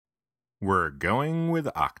We're going with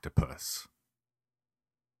Octopus.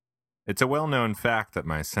 It's a well-known fact that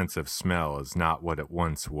my sense of smell is not what it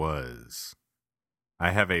once was.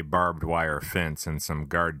 I have a barbed wire fence and some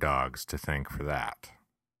guard dogs to thank for that.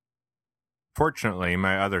 Fortunately,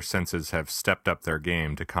 my other senses have stepped up their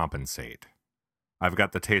game to compensate. I've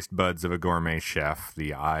got the taste buds of a gourmet chef,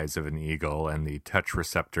 the eyes of an eagle, and the touch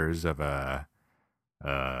receptors of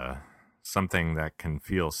something that can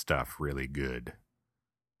feel stuff really good.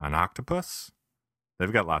 An octopus?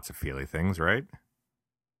 They've got lots of feely things, right?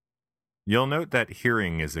 You'll note that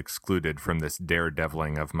hearing is excluded from this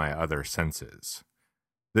daredeviling of my other senses.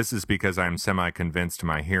 This is because I'm semi-convinced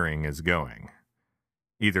my hearing is going.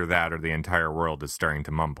 Either that or the entire world is starting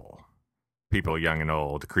to mumble. People young and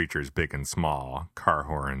old, creatures big and small, car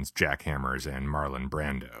horns, jackhammers, and Marlon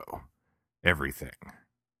Brando. Everything.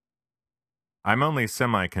 I'm only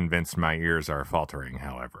semi-convinced my ears are faltering,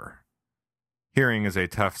 however. Hearing is a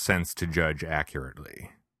tough sense to judge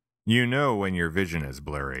accurately. You know when your vision is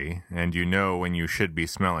blurry, and you know when you should be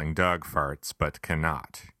smelling dog farts but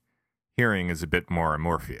cannot. Hearing is a bit more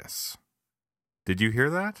amorphous. Did you hear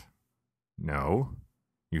that? No.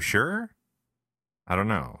 You sure? I don't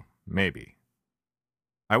know. Maybe.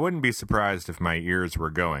 I wouldn't be surprised if my ears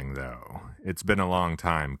were going, though. It's been a long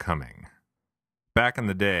time coming. Back in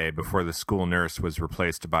the day, before the school nurse was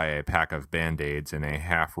replaced by a pack of Band-Aids and a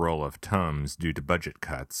half roll of Tums due to budget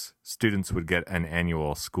cuts, students would get an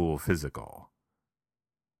annual school physical.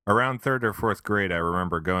 Around 3rd or 4th grade, I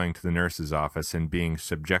remember going to the nurse's office and being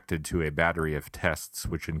subjected to a battery of tests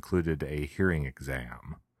which included a hearing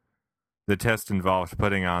exam. The test involved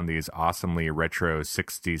putting on these awesomely retro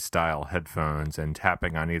 60s-style headphones and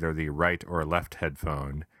tapping on either the right or left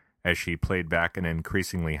headphone as she played back an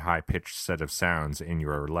increasingly high-pitched set of sounds in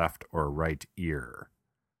your left or right ear.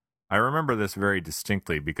 I remember this very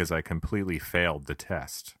distinctly because I completely failed the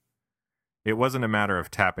test. It wasn't a matter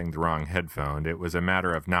of tapping the wrong headphone, it was a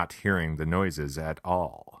matter of not hearing the noises at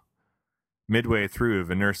all. Midway through,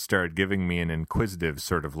 the nurse started giving me an inquisitive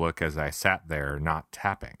sort of look as I sat there, not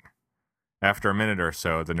tapping. After a minute or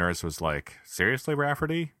so, the nurse was like, "Seriously,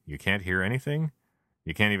 Rafferty? You can't hear anything?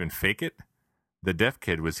 You can't even fake it? The deaf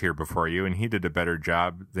kid was here before you, and he did a better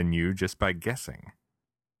job than you just by guessing."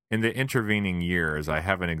 In the intervening years, I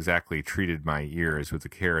haven't exactly treated my ears with the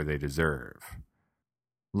care they deserve.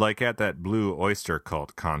 Like at that Blue Oyster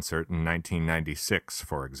Cult concert in 1996,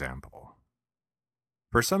 for example.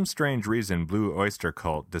 For some strange reason, Blue Oyster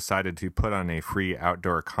Cult decided to put on a free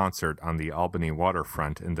outdoor concert on the Albany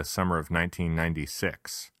waterfront in the summer of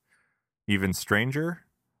 1996. Even stranger,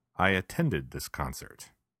 I attended this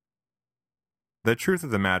concert. The truth of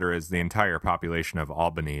the matter is the entire population of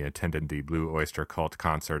Albany attended the Blue Oyster Cult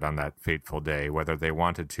concert on that fateful day, whether they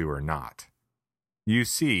wanted to or not. You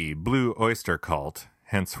see, Blue Oyster Cult,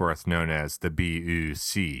 henceforth known as the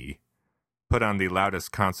BUC, put on the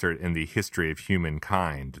loudest concert in the history of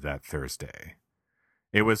humankind that Thursday.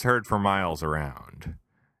 It was heard for miles around.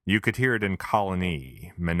 You could hear it in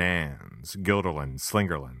Colony, Menands, Guilderland,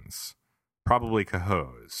 Slingerlands, probably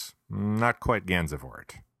Cohoes, not quite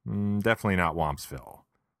Gansevoort. Definitely not Wampsville.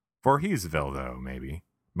 Voorheesville, though, maybe.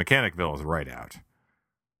 Mechanicville is right out.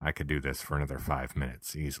 I could do this for another 5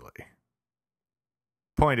 minutes, easily.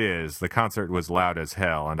 Point is, the concert was loud as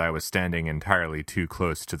hell, and I was standing entirely too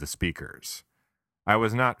close to the speakers. I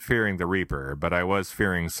was not fearing the Reaper, but I was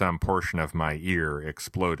fearing some portion of my ear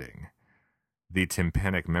exploding. The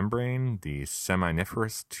tympanic membrane, the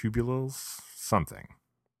seminiferous tubules, something.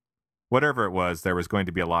 Whatever it was, there was going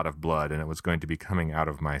to be a lot of blood, and it was going to be coming out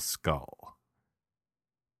of my skull.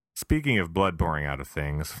 Speaking of blood pouring out of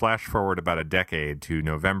things, flash forward about a decade to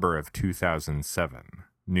November of 2007,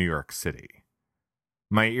 New York City.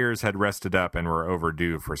 My ears had rested up and were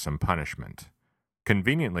overdue for some punishment.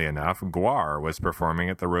 Conveniently enough, Gwar was performing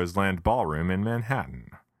at the Roseland Ballroom in Manhattan.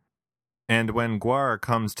 And when Gwar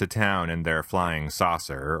comes to town in their flying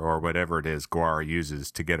saucer, or whatever it is Gwar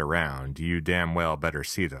uses to get around, you damn well better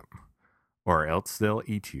see them. Or else they'll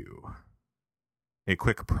eat you. A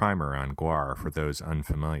quick primer on Gwar for those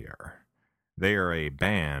unfamiliar. They are a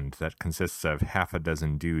band that consists of half a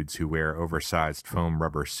dozen dudes who wear oversized foam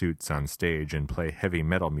rubber suits on stage and play heavy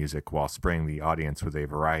metal music while spraying the audience with a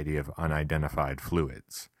variety of unidentified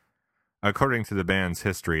fluids. According to the band's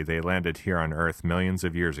history, they landed here on Earth millions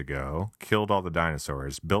of years ago, killed all the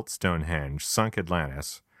dinosaurs, built Stonehenge, sunk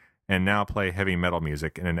Atlantis, and now play heavy metal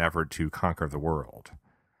music in an effort to conquer the world.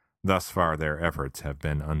 Thus far, their efforts have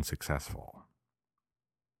been unsuccessful.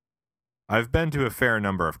 I've been to a fair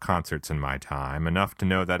number of concerts in my time, enough to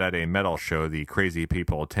know that at a metal show the crazy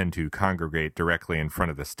people tend to congregate directly in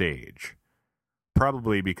front of the stage.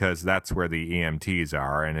 Probably because that's where the EMTs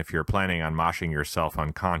are, and if you're planning on moshing yourself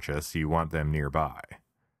unconscious, you want them nearby.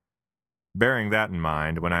 Bearing that in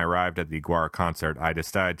mind, when I arrived at the Guar concert, I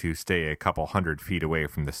decided to stay a couple 100 feet away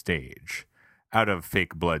from the stage, out of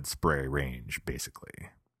fake blood spray range, basically.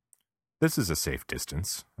 This is a safe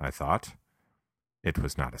distance, I thought. It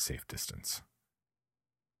was not a safe distance.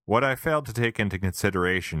 What I failed to take into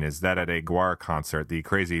consideration is that at a Guar concert, the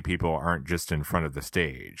crazy people aren't just in front of the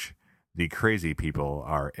stage. The crazy people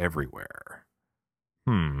are everywhere.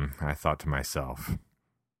 I thought to myself,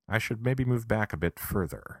 I should maybe move back a bit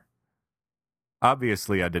further.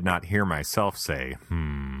 Obviously, I did not hear myself say,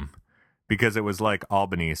 because it was like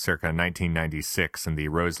Albany circa 1996 in the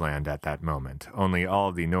Roseland at that moment, only all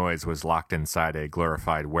of the noise was locked inside a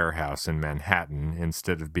glorified warehouse in Manhattan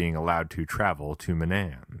instead of being allowed to travel to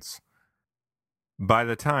Menands. By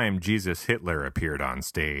the time Jesus Hitler appeared on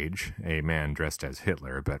stage, a man dressed as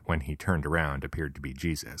Hitler, but when he turned around appeared to be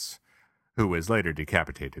Jesus, who was later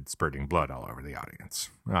decapitated, spurting blood all over the audience,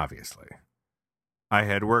 obviously. I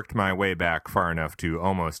had worked my way back far enough to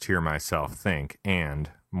almost hear myself think and,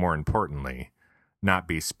 more importantly, not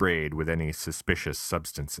be sprayed with any suspicious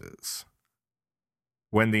substances.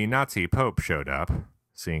 When the Nazi Pope showed up,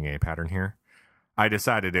 seeing a pattern here, I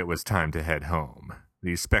decided it was time to head home.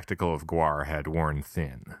 The spectacle of Guar had worn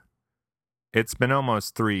thin. It's been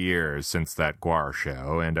almost 3 years since that Guar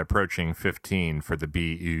show, and approaching 15 for the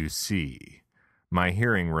BUC. My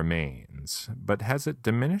hearing remains, but has it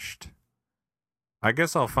diminished? I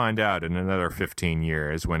guess I'll find out in another 15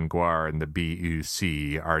 years when Guar and the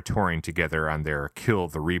BUC are touring together on their Kill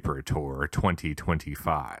the Reaper Tour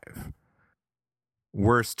 2025.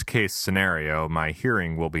 Worst case scenario, my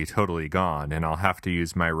hearing will be totally gone and I'll have to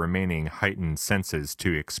use my remaining heightened senses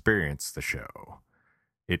to experience the show.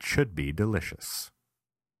 It should be delicious.